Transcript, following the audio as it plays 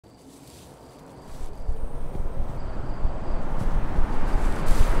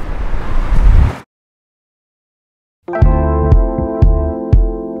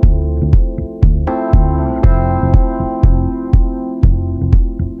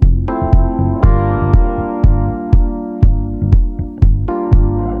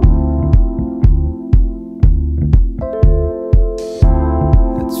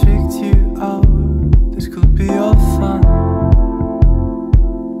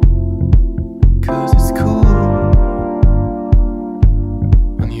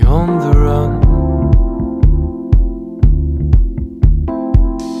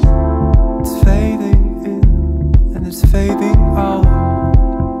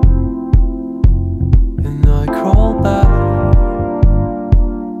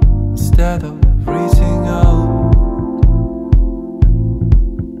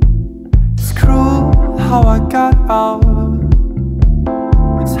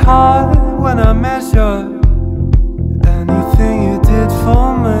hard when I measure anything you did for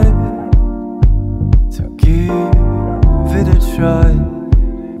me, to give it a try.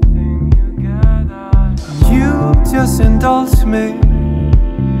 You just indulge me.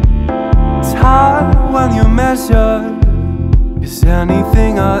 It's hard when you measure, 'cause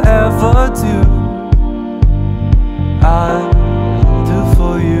anything I'll ever do, I'll do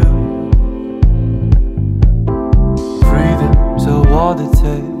for you. Freedom's all what it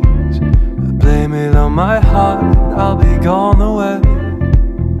takes. I blame it on my heart, I'll be gone away.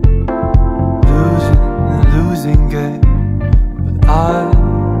 Losing a losing game, but I'll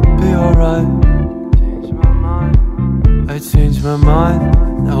be alright. I changed my mind,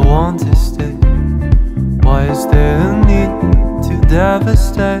 I want to stay. Why is there a need to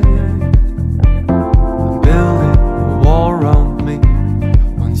devastate? I'm building a wall around me,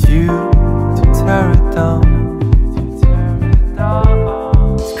 want you to tear it down.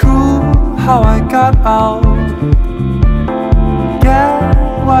 It's cruel how I got out. Get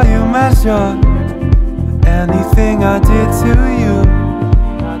what you measure, anything I did to you.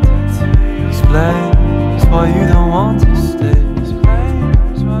 Explains why you don't want to stay. It's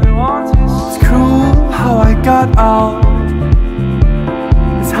cruel how I got out.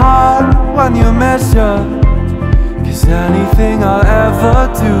 It's hard when you measure, 'cause anything I'll ever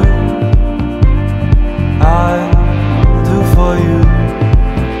do, I'll do for you.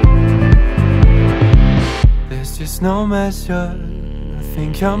 There's just no measure, nothing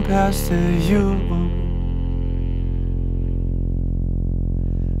compares to you.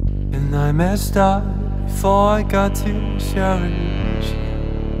 And I messed up before I got to cherish you.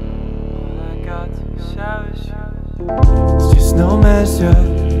 It's just no measure,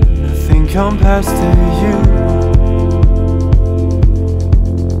 nothing compares to you.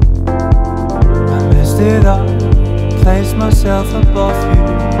 I messed it up, placed myself above you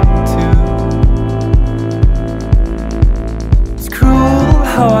too. It's cruel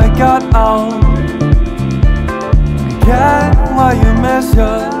how I got out. I get why you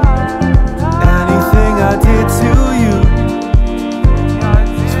measure anything I did to you.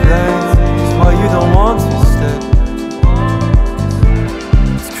 Explains why you don't want to stay.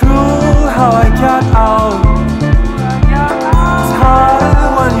 It's cruel how I got out. It's hard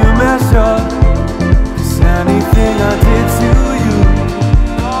when you measure, 'cause anything I did to you,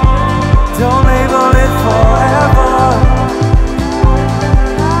 don't label it forever.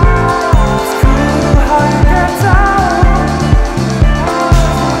 It's cruel how you get down.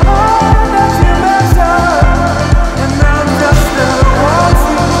 All that you measure, and I'm just the one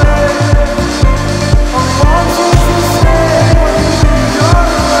to blame. I want you to stay when you're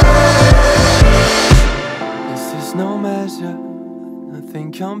away. This is no measure, nothing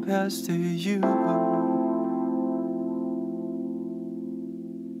compares to you.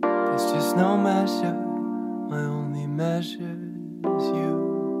 There's just no measure, my only measure is you.